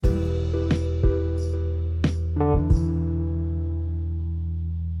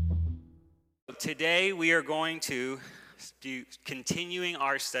today we are going to be continuing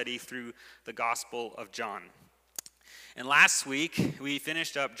our study through the Gospel of John. And last week we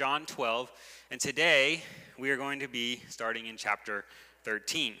finished up John 12, and today we are going to be starting in chapter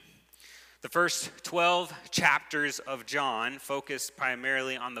 13. The first 12 chapters of John focus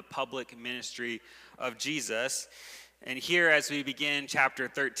primarily on the public ministry of Jesus. And here, as we begin chapter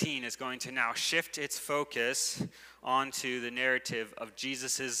 13, is going to now shift its focus onto the narrative of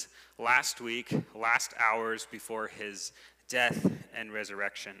Jesus' last hours before his death and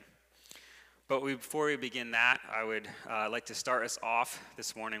resurrection. But before we begin that, I would like to start us off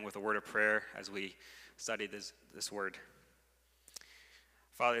this morning with a word of prayer as we study this word.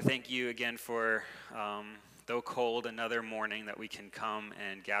 Father, thank you again for, though cold, another morning that we can come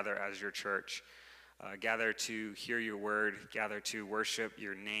and gather as your church. Gather to hear your word, gather to worship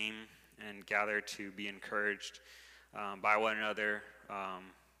your name, and gather to be encouraged by one another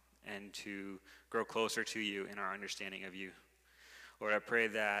and to grow closer to you in our understanding of you. Lord, I pray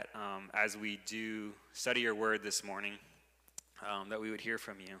that as we do study your word this morning, that we would hear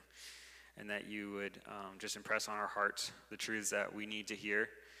from you and that you would just impress on our hearts the truths that we need to hear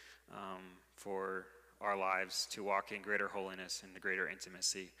for our lives to walk in greater holiness and the greater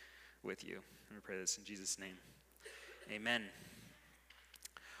intimacy with you. And we pray this in Jesus' name. Amen.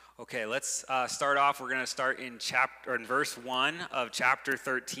 Okay, let's start off. We're going to start in verse 1 of chapter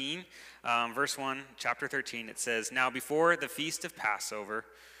 13. Verse 1, chapter 13, it says, "Now before the feast of Passover,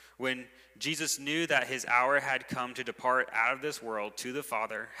 when Jesus knew that his hour had come to depart out of this world to the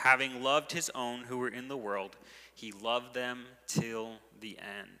Father, having loved his own who were in the world, he loved them till the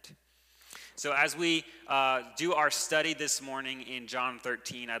end." So as we do our study this morning in John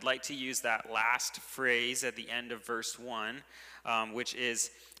 13, I'd like to use that last phrase at the end of verse 1, which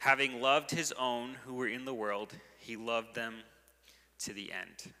is, having loved his own who were in the world, he loved them to the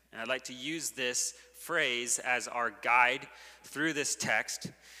end. And I'd like to use this phrase as our guide through this text,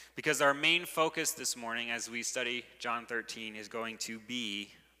 because our main focus this morning as we study John 13 is going to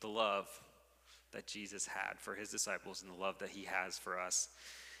be the love that Jesus had for his disciples and the love that he has for us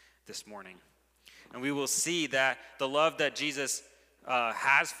this morning. And we will see that the love that Jesus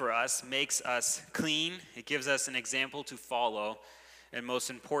has for us makes us clean. It gives us an example to follow, and most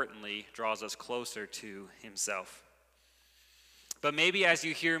importantly, draws us closer to himself. But maybe as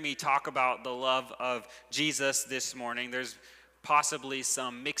you hear me talk about the love of Jesus this morning, there's possibly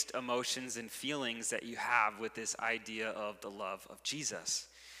some mixed emotions and feelings that you have with this idea of the love of Jesus.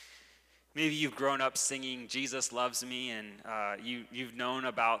 Maybe you've grown up singing "Jesus Loves Me," and you've known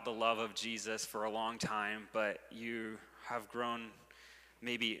about the love of Jesus for a long time, but you have grown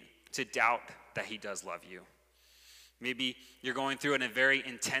maybe to doubt that he does love you. Maybe you're going through a very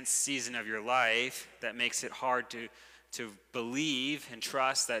intense season of your life that makes it hard to believe and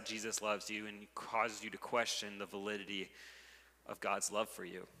trust that Jesus loves you, and causes you to question the validity of God's love for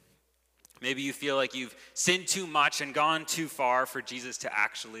you. Maybe you feel like you've sinned too much and gone too far for Jesus to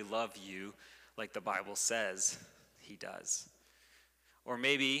actually love you like the Bible says he does. Or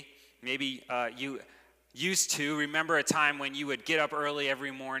maybe you used to remember a time when you would get up early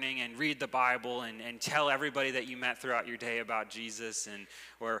every morning and read the Bible and tell everybody that you met throughout your day about Jesus,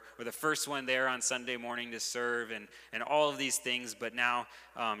 or the first one there on Sunday morning to serve and all of these things, but now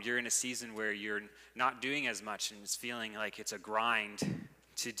you're in a season where you're not doing as much and it's feeling like it's a grind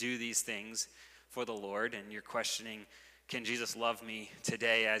to do these things for the Lord, and you're questioning, can Jesus love me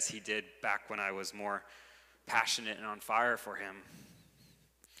today as he did back when I was more passionate and on fire for him?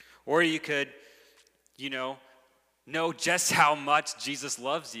 Or you could, know just how much Jesus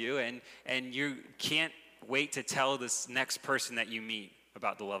loves you, and you can't wait to tell this next person that you meet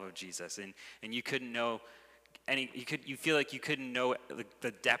about the love of Jesus, and you couldn't know you feel like you couldn't know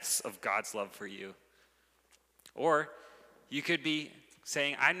the depths of God's love for you. Or you could be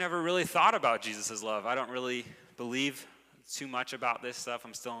saying, I never really thought about Jesus' love. I don't really believe too much about this stuff.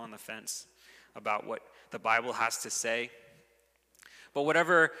 I'm still on the fence about what the Bible has to say. But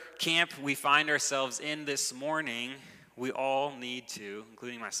whatever camp we find ourselves in this morning, we all need to,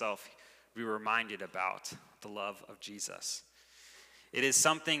 including myself, be reminded about the love of Jesus. It is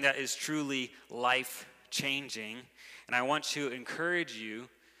something that is truly life-changing, and I want to encourage you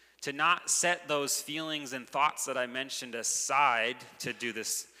to not set those feelings and thoughts that I mentioned aside to do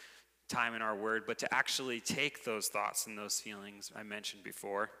this time in our word, but to actually take those thoughts and those feelings I mentioned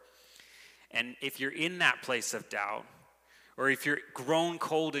before. And if you're in that place of doubt, or if you're grown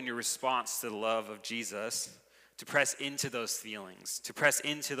cold in your response to the love of Jesus, to press into those feelings, to press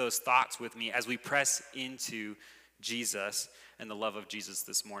into those thoughts with me as we press into Jesus and the love of Jesus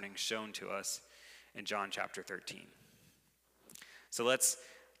this morning shown to us in John chapter 13. So let's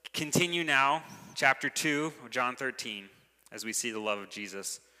continue now, chapter 2 of John 13, as we see the love of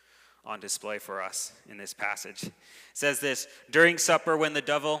Jesus on display for us in this passage. It says this, during supper, when the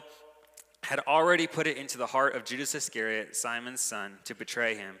devil had already put it into the heart of Judas Iscariot, Simon's son, to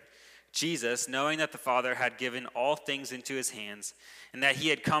betray him, Jesus, knowing that the Father had given all things into his hands, and that he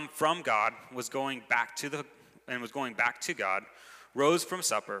had come from God, was going back to God, rose from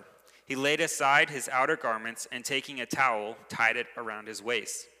supper. He laid aside his outer garments, and taking a towel, tied it around his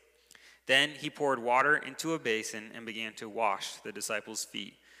waist. Then he poured water into a basin and began to wash the disciples'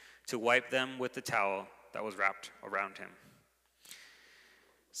 feet, to wipe them with the towel that was wrapped around him.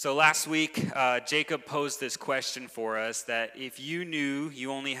 So last week, Jacob posed this question for us, that if you knew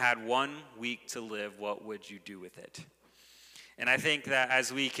you only had 1 week to live, what would you do with it? And I think that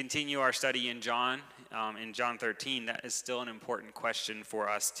as we continue our study in John 13, that is still an important question for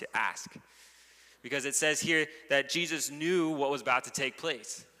us to ask. Because it says here that Jesus knew what was about to take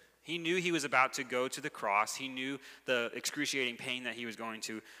place. He knew he was about to go to the cross. He knew the excruciating pain that he was going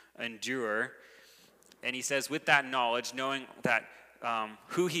to endure. And he says, with that knowledge, knowing that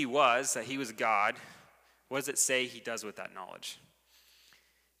who he was, that he was God, what does it say he does with that knowledge?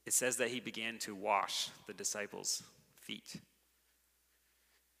 It says that he began to wash the disciples' feet.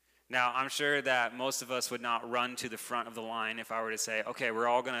 Now, I'm sure that most of us would not run to the front of the line if I were to say, okay, we're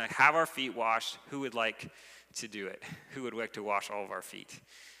all going to have our feet washed. Who would like to do it? Who would like to wash all of our feet?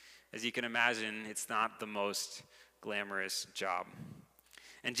 As you can imagine, it's not the most glamorous job.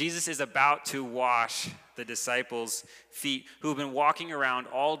 And Jesus is about to wash the disciples' feet, who have been walking around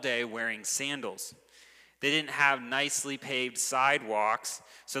all day wearing sandals. They didn't have nicely paved sidewalks,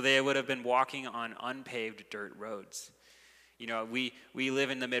 so they would have been walking on unpaved dirt roads. You know, we live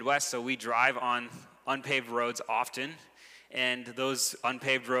in the Midwest, so we drive on unpaved roads often, and those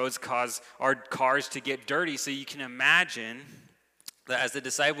unpaved roads cause our cars to get dirty. So you can imagine that as the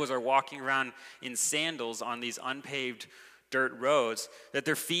disciples are walking around in sandals on these unpaved dirt roads, that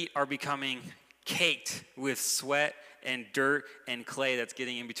their feet are becoming caked with sweat and dirt and clay that's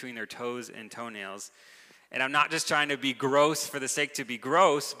getting in between their toes and toenails. And I'm not just trying to be gross for the sake to be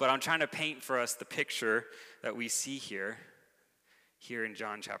gross, but I'm trying to paint for us the picture that we see here in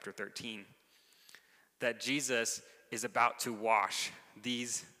John chapter 13, that Jesus is about to wash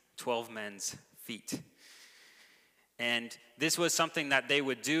these 12 men's feet. And this was something that they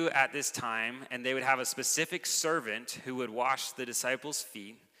would do at this time, and they would have a specific servant who would wash the disciples'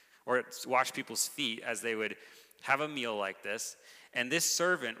 feet, or wash people's feet as they would have a meal like this. And this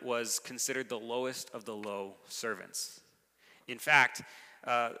servant was considered the lowest of the low servants. In fact,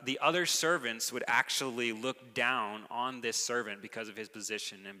 the other servants would actually look down on this servant because of his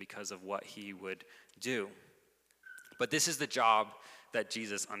position and because of what he would do. But this is the job that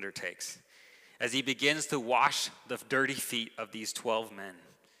Jesus undertakes, as he begins to wash the dirty feet of these 12 men.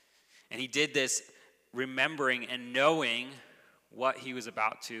 And he did this remembering and knowing what he was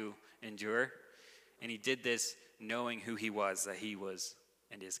about to endure. And he did this knowing who he was, that he was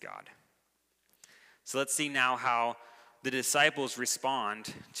and is God. So let's see now how the disciples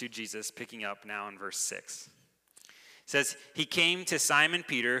respond to Jesus, picking up now in verse 6. It says, he came to Simon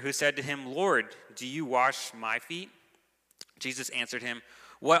Peter, who said to him, Lord, do you wash my feet? Jesus answered him,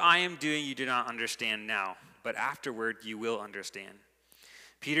 what I am doing you do not understand now, but afterward you will understand.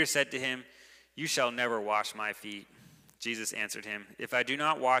 Peter said to him, you shall never wash my feet. Jesus answered him, if I do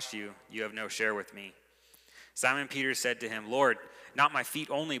not wash you, you have no share with me. Simon Peter said to him, Lord, not my feet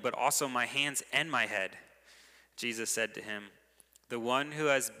only, but also my hands and my head. Jesus said to him, the one who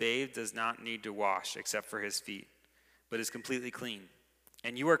has bathed does not need to wash except for his feet, but is completely clean.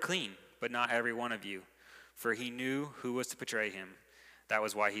 And you are clean, but not every one of you. For he knew who was to betray him. That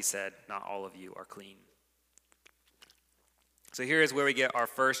was why he said, not all of you are clean. So here is where we get our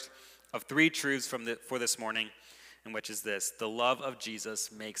first of 3 truths for this morning, and which is this: the love of Jesus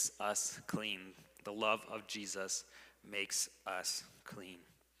makes us clean. The love of Jesus makes us clean.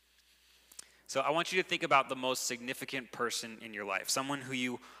 So I want you to think about the most significant person in your life, someone who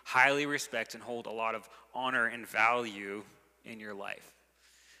you highly respect and hold a lot of honor and value in your life.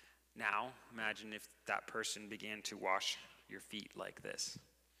 Now, imagine if that person began to wash your feet like this.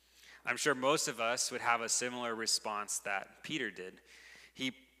 I'm sure most of us would have a similar response that Peter did.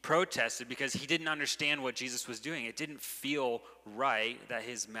 He protested because he didn't understand what Jesus was doing. It didn't feel right that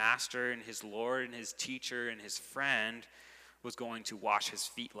his master and his Lord and his teacher and his friend was going to wash his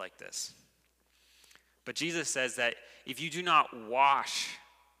feet like this. But Jesus says that if I do not wash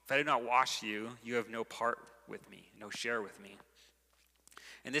you, you have no part with me, no share with me.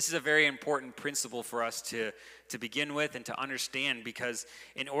 And this is a very important principle for us to begin with and to understand, because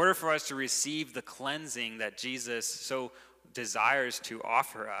in order for us to receive the cleansing that Jesus so desires to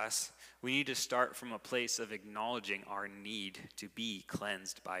offer us, we need to start from a place of acknowledging our need to be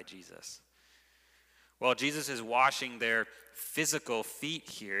cleansed by Jesus. While Jesus is washing their physical feet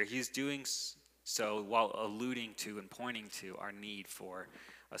here, he's doing so while alluding to and pointing to our need for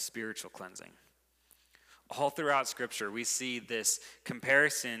a spiritual cleansing. All throughout Scripture, we see this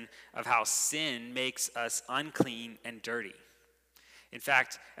comparison of how sin makes us unclean and dirty. In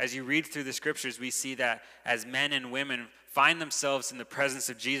fact, as you read through the Scriptures, we see that as men and women find themselves in the presence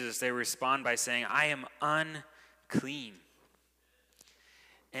of Jesus, they respond by saying, "I am unclean."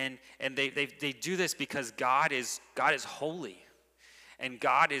 And they do this because God is holy. And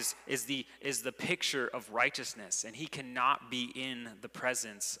God is the picture of righteousness, and he cannot be in the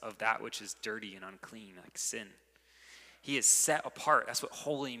presence of that which is dirty and unclean, like sin. He is set apart. That's what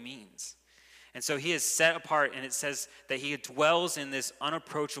holy means. And so he is set apart, and it says that he dwells in this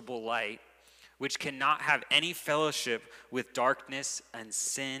unapproachable light, which cannot have any fellowship with darkness and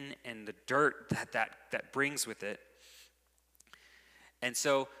sin and the dirt that brings with it. And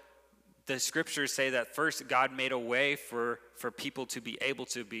so the scriptures say that first God made a way for people to be able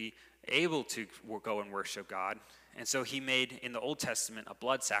to go and worship God. And so he made, in the Old Testament, a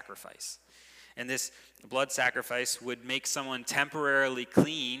blood sacrifice. And this blood sacrifice would make someone temporarily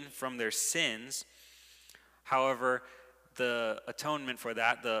clean from their sins. However, the atonement for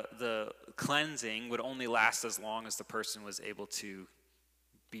that, the cleansing, would only last as long as the person was able to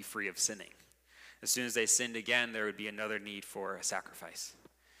be free of sinning. As soon as they sinned again, there would be another need for a sacrifice.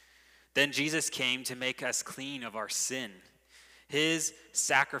 Then Jesus came to make us clean of our sin. His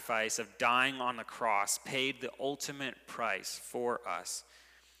sacrifice of dying on the cross paid the ultimate price for us,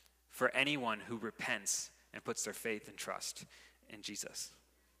 for anyone who repents and puts their faith and trust in Jesus.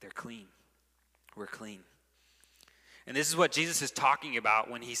 They're clean. We're clean. And this is what Jesus is talking about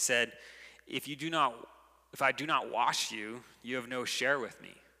when he said, if I do not wash you, you have no share with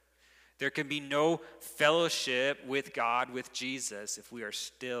me. There can be no fellowship with God, with Jesus, if we are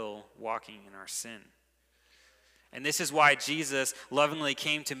still walking in our sin. And this is why Jesus lovingly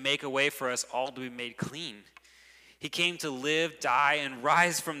came to make a way for us all to be made clean. He came to live, die, and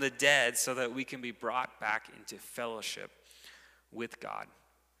rise from the dead so that we can be brought back into fellowship with God.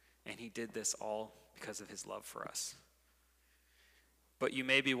 And he did this all because of his love for us. But you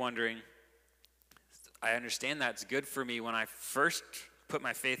may be wondering, I understand that's good for me when I first put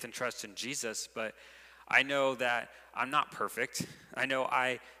my faith and trust in Jesus, but I know that I'm not perfect. I know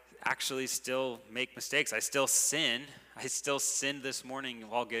I actually still make mistakes. I still sin. I still sinned this morning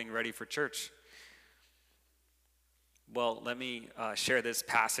while getting ready for church. Well, let me share this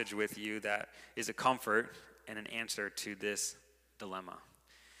passage with you that is a comfort and an answer to this dilemma.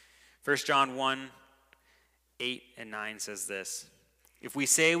 1 John 1, 8 and 9 says this: if we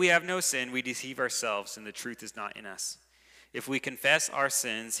say we have no sin, we deceive ourselves, and the truth is not in us. If we confess our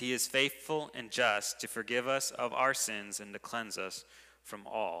sins, he is faithful and just to forgive us of our sins and to cleanse us from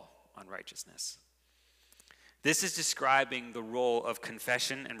all unrighteousness. This is describing the role of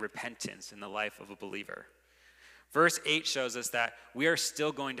confession and repentance in the life of a believer. Verse 8 shows us that we are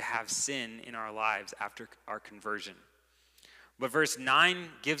still going to have sin in our lives after our conversion. But verse 9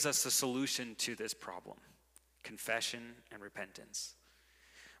 gives us the solution to this problem: confession and repentance.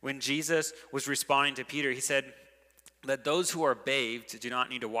 When Jesus was responding to Peter, he said that those who are bathed do not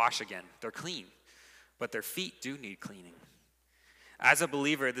need to wash again. They're clean, but their feet do need cleaning. As a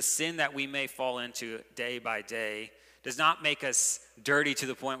believer, the sin that we may fall into day by day does not make us dirty to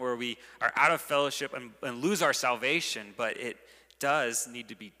the point where we are out of fellowship and lose our salvation, but it does need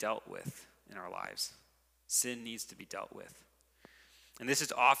to be dealt with in our lives. Sin needs to be dealt with. And this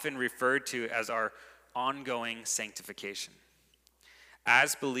is often referred to as our ongoing sanctification.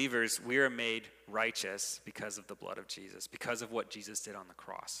 As believers, we are made righteous because of the blood of Jesus, because of what Jesus did on the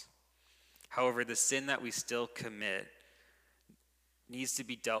cross. However, the sin that we still commit needs to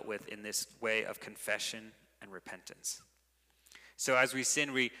be dealt with in this way of confession and repentance. So as we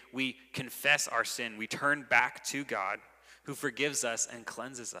sin, we confess our sin. We turn back to God, who forgives us and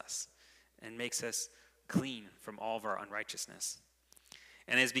cleanses us and makes us clean from all of our unrighteousness.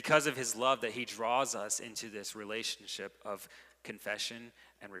 And it's because of his love that he draws us into this relationship of confession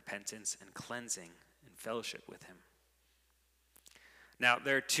and repentance and cleansing and fellowship with him. Now,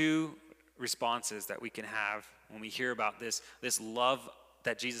 there are two responses that we can have when we hear about this love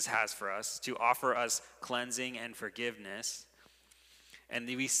that Jesus has for us to offer us cleansing and forgiveness. And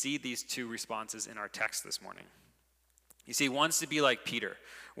we see these two responses in our text this morning. You see, one's to be like Peter.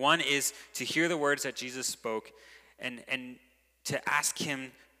 One is to hear the words that Jesus spoke and to ask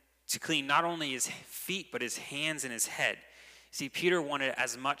him to clean not only his feet, but his hands and his head. See, Peter wanted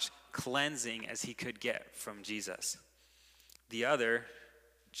as much cleansing as he could get from Jesus. The other,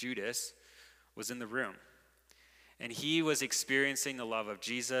 Judas, was in the room. And he was experiencing the love of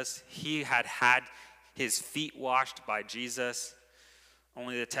Jesus. He had had his feet washed by Jesus.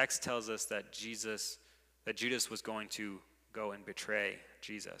 Only the text tells us that Judas was going to go and betray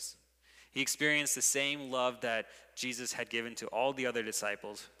Jesus. He experienced the same love that Jesus had given to all the other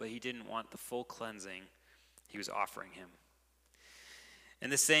disciples, but he didn't want the full cleansing he was offering him.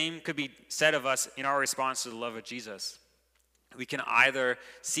 And the same could be said of us in our response to the love of Jesus. We can either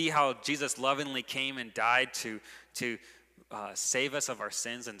see how Jesus lovingly came and died to save us of our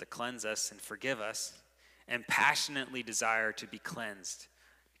sins and to cleanse us and forgive us, and passionately desire to be cleansed,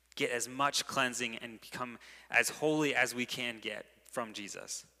 get as much cleansing and become as holy as we can get from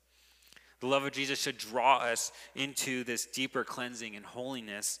Jesus. The love of Jesus should draw us into this deeper cleansing and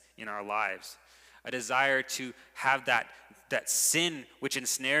holiness in our lives, a desire to have that sin which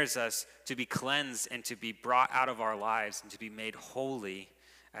ensnares us to be cleansed and to be brought out of our lives and to be made holy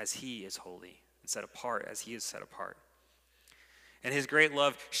as he is holy and set apart as he is set apart. And his great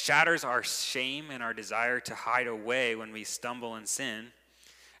love shatters our shame and our desire to hide away when we stumble in sin,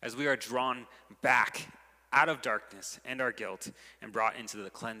 as we are drawn back out of darkness and our guilt and brought into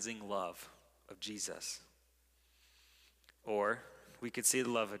the cleansing love of Jesus. Or we could see the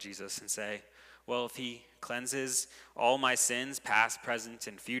love of Jesus and say, well, if he cleanses all my sins, past, present,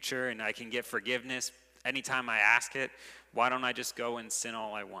 and future, and I can get forgiveness anytime I ask it, why don't I just go and sin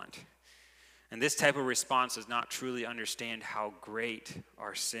all I want? And this type of response does not truly understand how great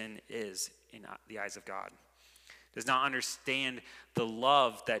our sin is in the eyes of God. Does not understand the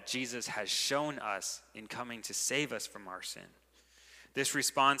love that Jesus has shown us in coming to save us from our sin. This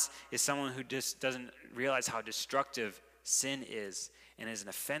response is someone who just doesn't realize how destructive sin is and is an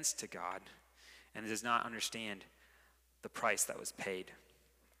offense to God, and does not understand the price that was paid.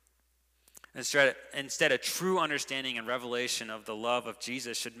 Instead, a true understanding and revelation of the love of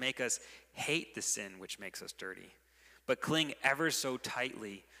Jesus should make us hate the sin which makes us dirty, but cling ever so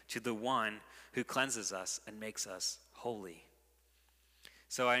tightly to the one who cleanses us and makes us holy.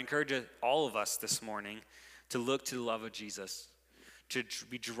 So I encourage all of us this morning to look to the love of Jesus, to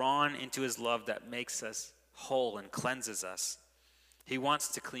be drawn into his love that makes us whole and cleanses us. He wants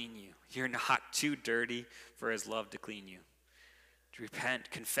to clean you. You're not too dirty for his love to clean you. To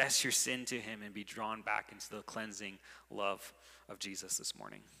repent, confess your sin to him, and be drawn back into the cleansing love of Jesus this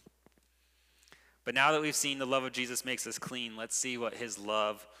morning. But now that we've seen the love of Jesus makes us clean, let's see what his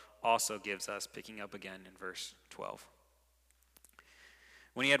love also gives us, picking up again in verse 12.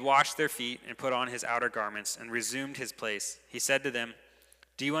 When he had washed their feet and put on his outer garments and resumed his place, he said to them,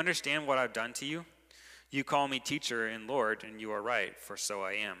 "Do you understand what I've done to you? You call me teacher and Lord, and you are right, for so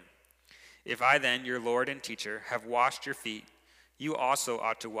I am. If I then, your Lord and teacher, have washed your feet, you also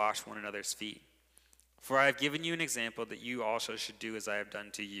ought to wash one another's feet. For I have given you an example that you also should do as I have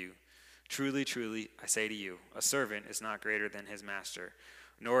done to you. Truly, truly, I say to you, a servant is not greater than his master,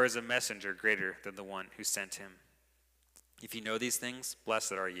 nor is a messenger greater than the one who sent him. If you know these things,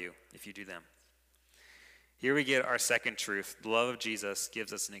 blessed are you if you do them." Here we get our second truth. The love of Jesus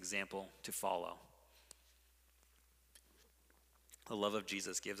gives us an example to follow. The love of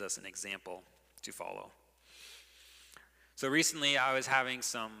Jesus gives us an example to follow. So recently I was having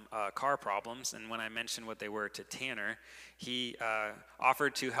some car problems, and when I mentioned what they were to Tanner, he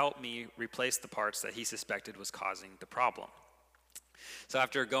offered to help me replace the parts that he suspected was causing the problem. So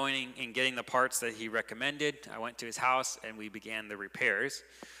after going and getting the parts that he recommended, I went to his house and we began the repairs.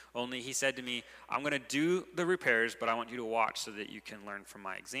 Only he said to me, "I'm going to do the repairs, but I want you to watch so that you can learn from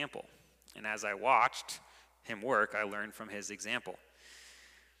my example." And as I watched him work, I learned from his example.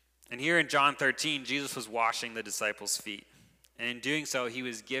 And here in John 13, Jesus was washing the disciples' feet. And in doing so, he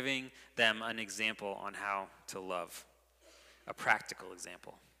was giving them an example on how to love, a practical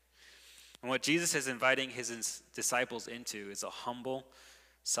example. And what Jesus is inviting his disciples into is a humble,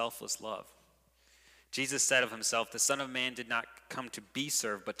 selfless love. Jesus said of himself, "The Son of Man did not come to be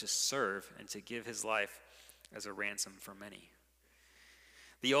served, but to serve and to give his life as a ransom for many."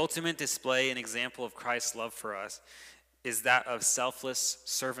 The ultimate display and example of Christ's love for us is that of selfless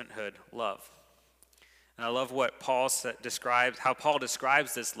servanthood love. And I love what how Paul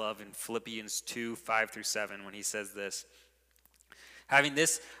describes this love in Philippians 2, 5-7, when he says this: "Having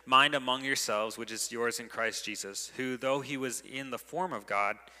this mind among yourselves, which is yours in Christ Jesus, who, though he was in the form of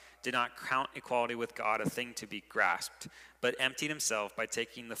God, did not count equality with God a thing to be grasped, but emptied himself by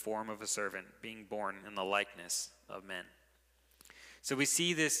taking the form of a servant, being born in the likeness of men." So we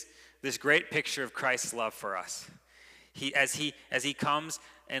see this great picture of Christ's love for us. As he comes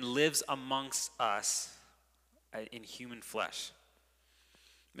and lives amongst us in human flesh.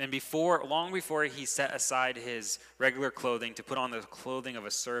 And long before he set aside his regular clothing to put on the clothing of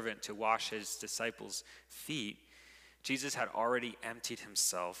a servant to wash his disciples' feet, Jesus had already emptied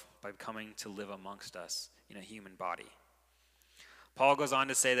himself by coming to live amongst us in a human body. Paul goes on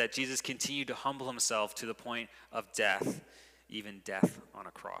to say that Jesus continued to humble himself to the point of death, even death on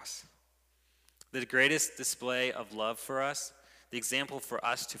a cross. The greatest display of love for us, the example for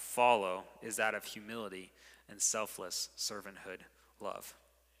us to follow, is that of humility and selfless servanthood love.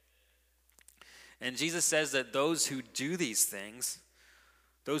 And Jesus says that those who do these things,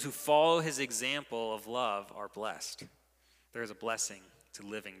 those who follow his example of love, are blessed. There is a blessing to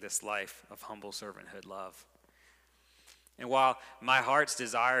living this life of humble servanthood love. And while my heart's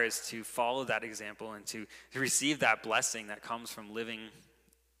desire is to follow that example and to receive that blessing that comes from living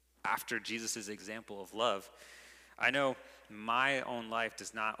after Jesus' example of love, I know my own life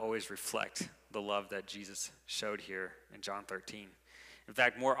does not always reflect the love that Jesus showed here in John 13. In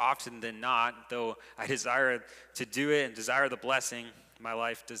fact, more often than not, though I desire to do it and desire the blessing, my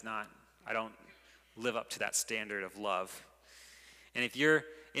life does not. I don't live up to that standard of love. And if you're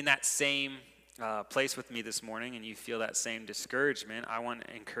in that same place with me this morning and you feel that same discouragement, I want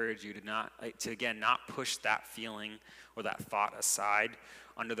to encourage you to not push that feeling or that thought aside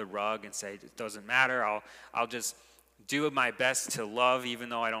under the rug and say, it doesn't matter, I'll just do my best to love even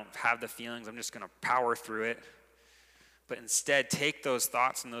though I don't have the feelings, I'm just going to power through it. But instead, take those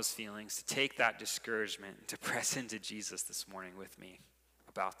thoughts and those feelings, to take that discouragement, and to press into Jesus this morning with me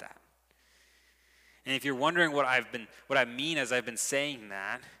about that. And if you're wondering what I mean as I've been saying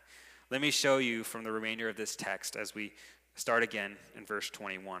that, let me show you from the remainder of this text as we start again in verse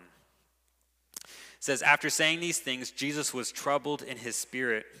 21. It says, after saying these things, Jesus was troubled in his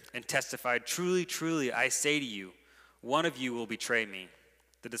spirit and testified, truly, truly, I say to you, one of you will betray me.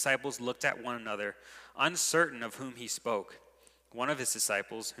 The disciples looked at one another, uncertain of whom he spoke. One of his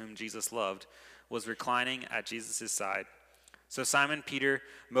disciples, whom Jesus loved, was reclining at Jesus' side. So Simon Peter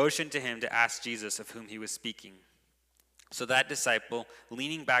motioned to him to ask Jesus of whom he was speaking. So that disciple,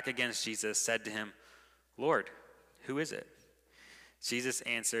 leaning back against Jesus, said to him, Lord, who is it? Jesus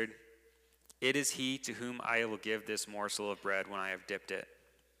answered, it is he to whom I will give this morsel of bread when I have dipped it.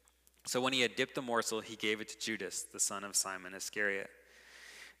 So when he had dipped the morsel, he gave it to Judas, the son of Simon Iscariot.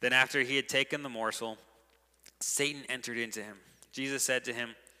 Then after he had taken the morsel, Satan entered into him. Jesus said to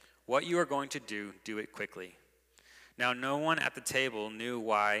him, what you are going to do, do it quickly. Now no one at the table knew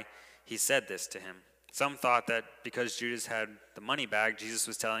why he said this to him. Some thought that because Judas had the money bag, Jesus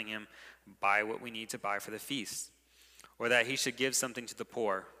was telling him, buy what we need to buy for the feast, or that he should give something to the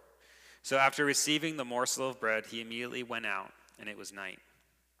poor. So after receiving the morsel of bread, he immediately went out, and it was night.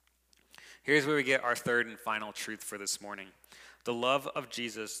 Here's where we get our third and final truth for this morning. The love of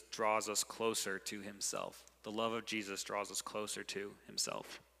Jesus draws us closer to himself. The love of Jesus draws us closer to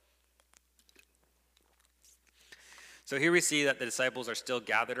himself. So here we see that the disciples are still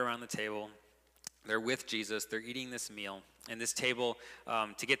gathered around the table. They're with Jesus. They're eating this meal. And this table,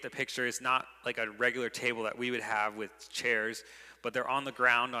 to get the picture, is not like a regular table that we would have with chairs, but they're on the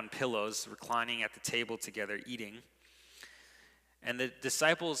ground on pillows, reclining at the table together, eating. And the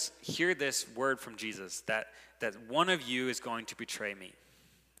disciples hear this word from Jesus, that one of you is going to betray me.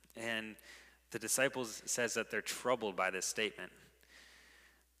 And the disciples says that they're troubled by this statement.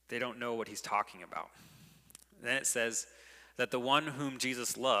 They don't know what he's talking about. Then it says that the one whom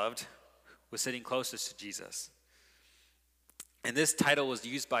Jesus loved was sitting closest to Jesus. And this title was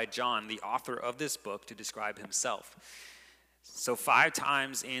used by John, the author of this book, to describe himself. So 5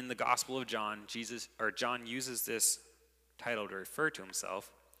 times in the Gospel of John, John uses this title to refer to himself.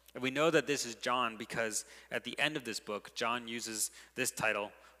 And we know that this is John because at the end of this book, John uses this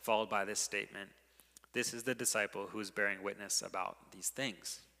title followed by this statement. This is the disciple who is bearing witness about these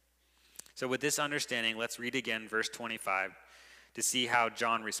things. So with this understanding, let's read again verse 25 to see how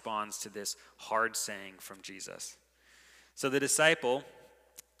John responds to this hard saying from Jesus. So the disciple,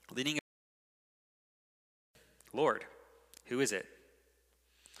 leaning, Lord, who is it?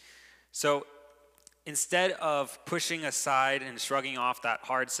 So instead of pushing aside and shrugging off that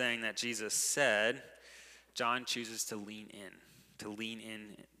hard saying that Jesus said, John chooses to lean in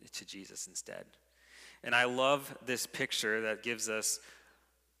to Jesus instead. And I love this picture that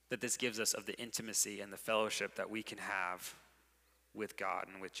this gives us of the intimacy and the fellowship that we can have with God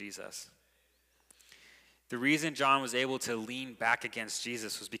and with Jesus. The reason John was able to lean back against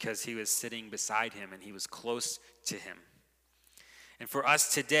Jesus was because he was sitting beside him and he was close to him. And for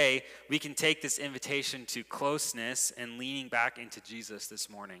us today, we can take this invitation to closeness and leaning back into Jesus this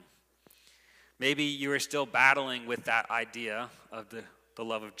morning. Maybe you are still battling with that idea of the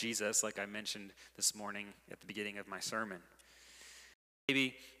love of Jesus, like I mentioned this morning at the beginning of my sermon.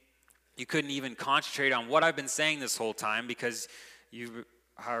 Maybe you couldn't even concentrate on what I've been saying this whole time because you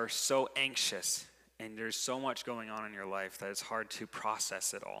are so anxious and there's so much going on in your life that it's hard to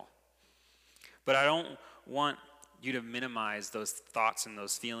process it all. But I don't want you to minimize those thoughts and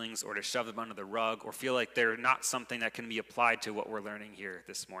those feelings or to shove them under the rug or feel like they're not something that can be applied to what we're learning here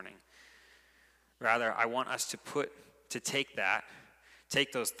this morning. Rather, I want us to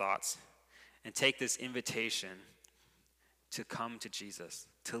take those thoughts and take this invitation to come to Jesus,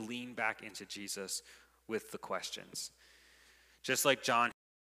 to lean back into Jesus with the questions. Just like John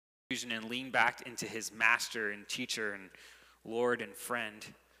and leaned back into his master and teacher and Lord and friend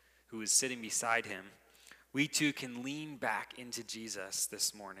who was sitting beside him, we too can lean back into Jesus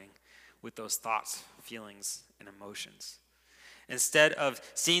this morning with those thoughts, feelings, and emotions. Instead of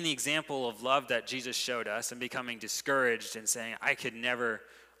seeing the example of love that Jesus showed us and becoming discouraged and saying, I could never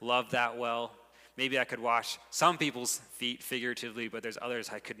love that well. Maybe I could wash some people's feet figuratively, but there's others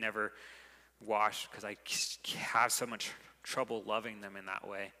I could never wash because I have so much trouble loving them in that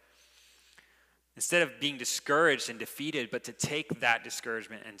way. Instead of being discouraged and defeated, but to take that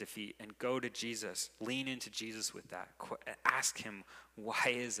discouragement and defeat and go to Jesus, lean into Jesus with that. Ask him,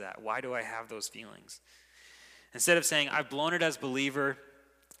 why is that? Why do I have those feelings? Instead of saying, I've blown it as a believer,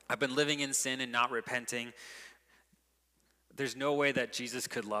 I've been living in sin and not repenting, there's no way that Jesus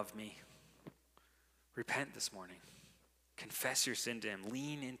could love me. Repent this morning. Confess your sin to him.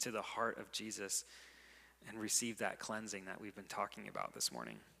 Lean into the heart of Jesus and receive that cleansing that we've been talking about this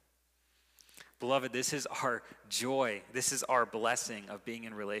morning. Beloved, this is our joy. This is our blessing of being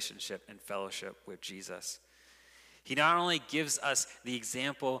in relationship and fellowship with Jesus. He not only gives us the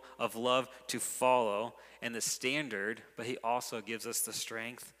example of love to follow and the standard, but he also gives us the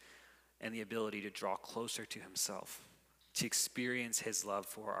strength and the ability to draw closer to himself, to experience his love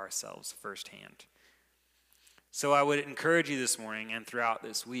for ourselves firsthand. So I would encourage you this morning and throughout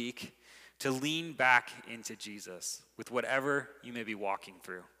this week to lean back into Jesus with whatever you may be walking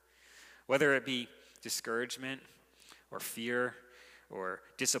through. Whether it be discouragement or fear or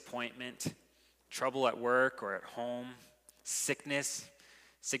disappointment, trouble at work or at home, sickness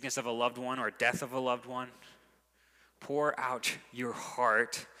of a loved one or death of a loved one, pour out your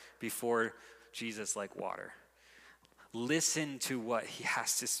heart before Jesus like water. Listen to what he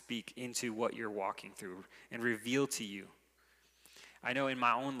has to speak into what you're walking through and reveal to you. I know in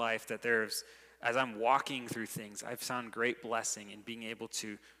my own life that as I'm walking through things, I've found great blessing in being able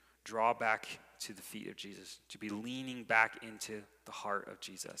to draw back to the feet of Jesus, to be leaning back into the heart of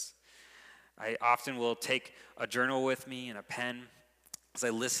Jesus. I often will take a journal with me and a pen as I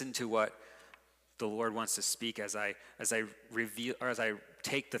listen to what the Lord wants to speak, as I reveal or as I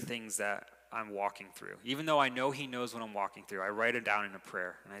take the things that I'm walking through. Even though I know he knows what I'm walking through, I write it down in a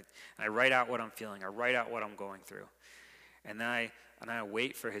prayer, and I write out what I'm feeling. I write out what I'm going through, and then I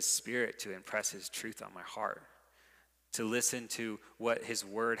wait for his Spirit to impress his truth on my heart, to listen to what his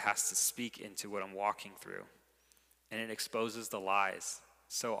word has to speak into what I'm walking through. And it exposes the lies.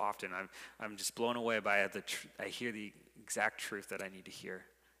 So often I'm just blown away by I hear the exact truth that I need to hear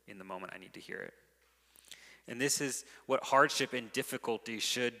in the moment I need to hear it. And this is what hardship and difficulty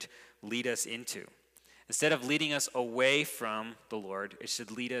should lead us into. Instead of leading us away from the Lord, it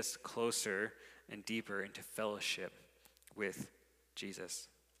should lead us closer and deeper into fellowship with Jesus.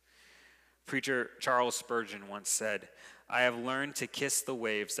 Preacher Charles Spurgeon once said, I have learned to kiss the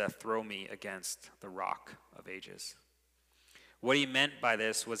waves that throw me against the rock of ages. What he meant by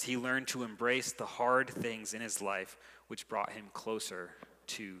this was he learned to embrace the hard things in his life which brought him closer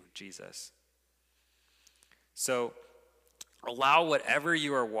to Jesus. So allow whatever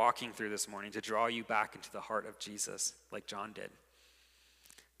you are walking through this morning to draw you back into the heart of Jesus like John did.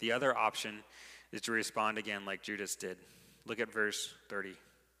 The other option is to respond again like Judas did. Look at verse 30.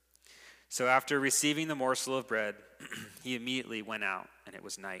 So after receiving the morsel of bread, he immediately went out, and it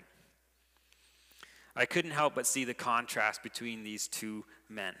was night. I couldn't help but see the contrast between these two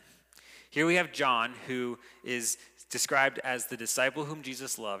men. Here we have John, who is described as the disciple whom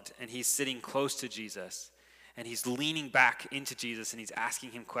Jesus loved, and he's sitting close to Jesus, and he's leaning back into Jesus, and he's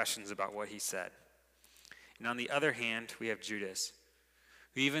asking him questions about what he said. And on the other hand, we have Judas,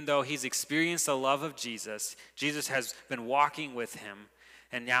 who even though he's experienced the love of Jesus, Jesus has been walking with him,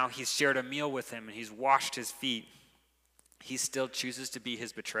 and now he's shared a meal with him, and he's washed his feet. He still chooses to be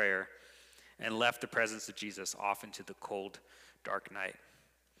his betrayer and left the presence of Jesus off into the cold, dark night.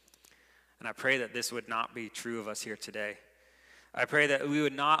 And I pray that this would not be true of us here today. I pray that we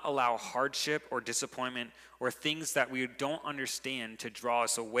would not allow hardship or disappointment or things that we don't understand to draw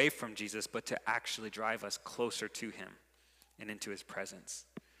us away from Jesus, but to actually drive us closer to him and into his presence.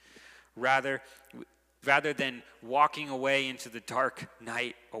 Rather, Rather than walking away into the dark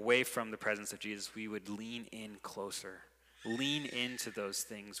night away from the presence of Jesus, we would lean in closer, lean into those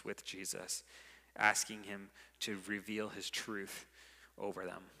things with Jesus, asking him to reveal his truth over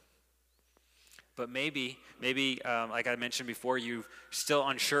them. But maybe, like I mentioned before, you're still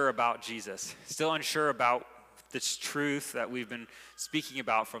unsure about Jesus, still unsure about this truth that we've been speaking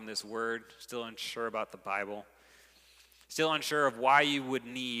about from this word, still unsure about the Bible, still unsure of why you would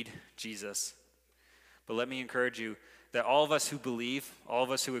need Jesus. But let me encourage you that all of us who believe, all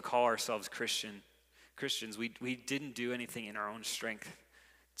of us who would call ourselves Christians, we didn't do anything in our own strength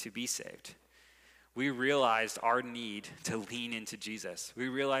to be saved. We realized our need to lean into Jesus. We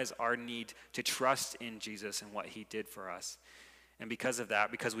realized our need to trust in Jesus and what he did for us. And because of that,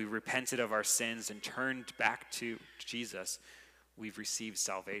 because we repented of our sins and turned back to Jesus, we've received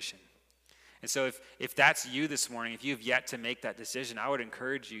salvation. And so if that's you this morning, if you have yet to make that decision, I would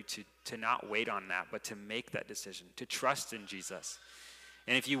encourage you to not wait on that, but to make that decision, to trust in Jesus.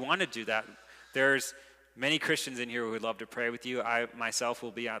 And if you want to do that, there's many Christians in here who would love to pray with you. I myself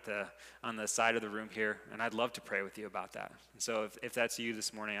will be on the side of the room here, and I'd love to pray with you about that. And so if that's you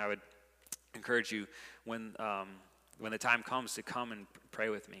this morning, I would encourage you when the time comes to come and pray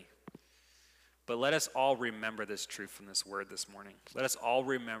with me. But let us all remember this truth from this word this morning. Let us all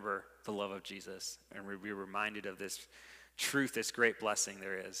remember the love of Jesus and be reminded of this truth, this great blessing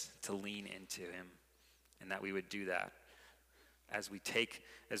there is to lean into him, and that we would do that as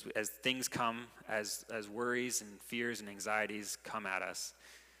things come, as worries and fears and anxieties come at us,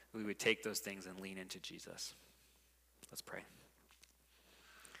 we would take those things and lean into Jesus. Let's pray.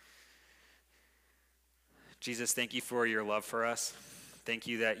 Jesus, thank you for your love for us. Thank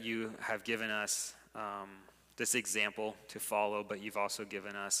you that you have given us this example to follow, but you've also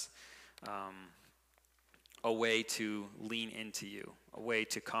given us a way to lean into you, a way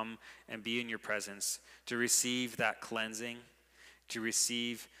to come and be in your presence, to receive that cleansing, to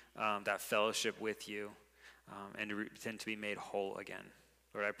receive that fellowship with you, and to be made whole again.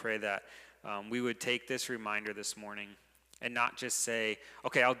 Lord, I pray that we would take this reminder this morning and not just say,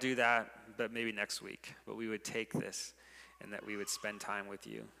 okay, I'll do that, but maybe next week. But we would take this and that we would spend time with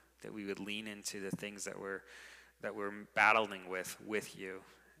you, that we would lean into the things that we're battling with you,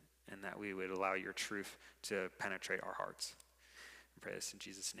 and that we would allow your truth to penetrate our hearts. I pray this in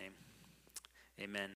Jesus' name. Amen.